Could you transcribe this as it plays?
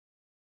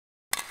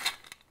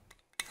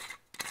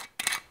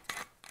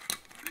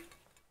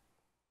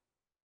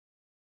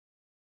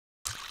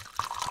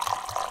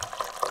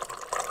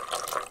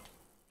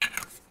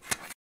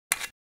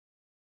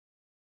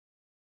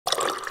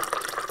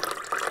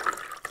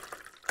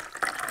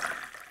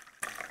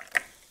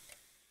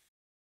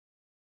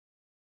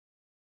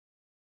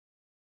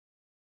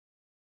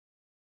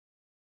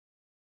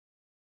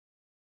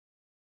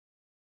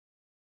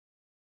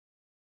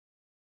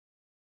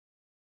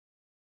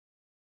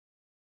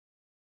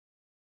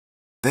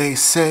They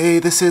say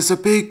this is a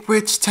big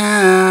rich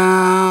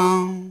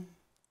town.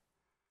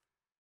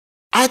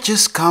 I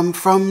just come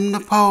from the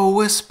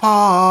poet's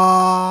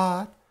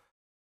part.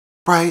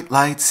 Bright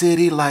light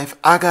city life,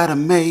 I gotta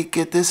make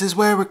it, this is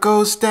where it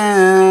goes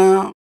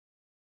down.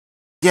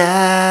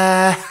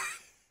 Yeah.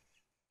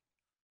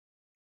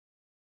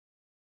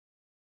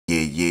 Yeah,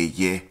 yeah,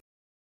 yeah.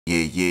 Yeah,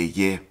 yeah,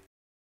 yeah.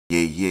 Yeah,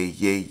 yeah,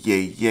 yeah,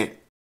 yeah, yeah.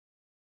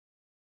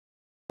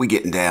 We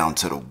getting down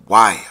to the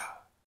wire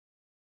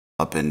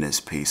up in this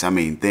piece. I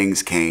mean,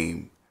 things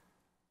came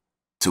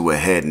to a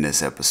head in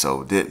this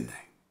episode, didn't they?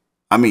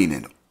 I mean,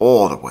 in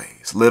all the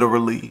ways,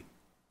 literally,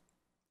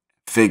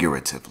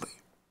 figuratively.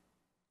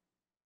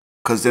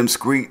 Because them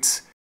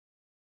screets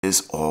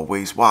is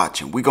always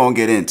watching. We gonna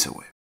get into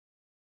it.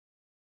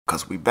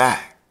 Because we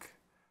back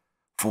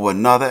for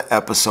another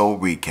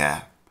episode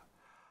recap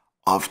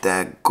of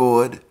that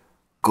good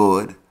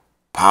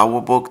Power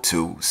Book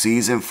 2,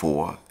 Season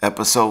 4,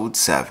 Episode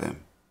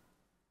 7,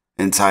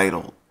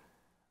 entitled,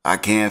 I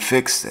Can't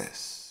Fix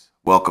This.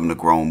 Welcome to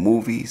Grown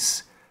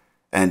Movies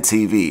and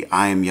TV.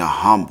 I am your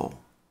humble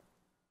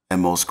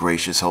and most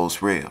gracious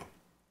host, Real.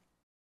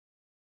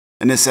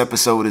 And this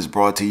episode is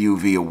brought to you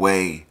via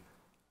way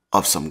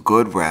of some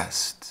good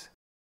rest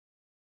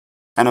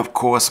and, of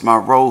course, my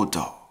road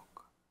dog,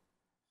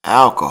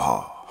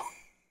 alcohol,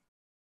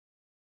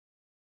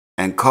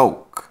 and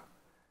Coke,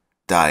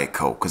 Diet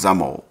Coke, because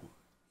I'm old.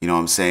 You know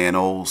what I'm saying?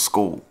 Old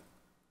school.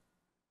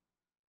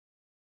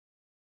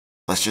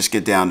 Let's just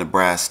get down to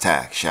brass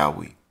tacks, shall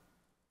we?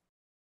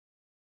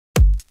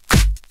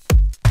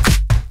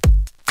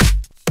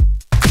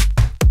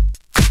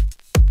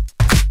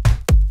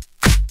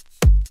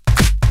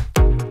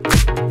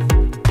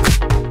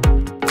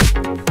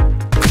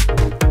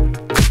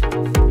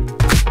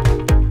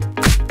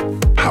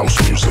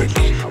 House music.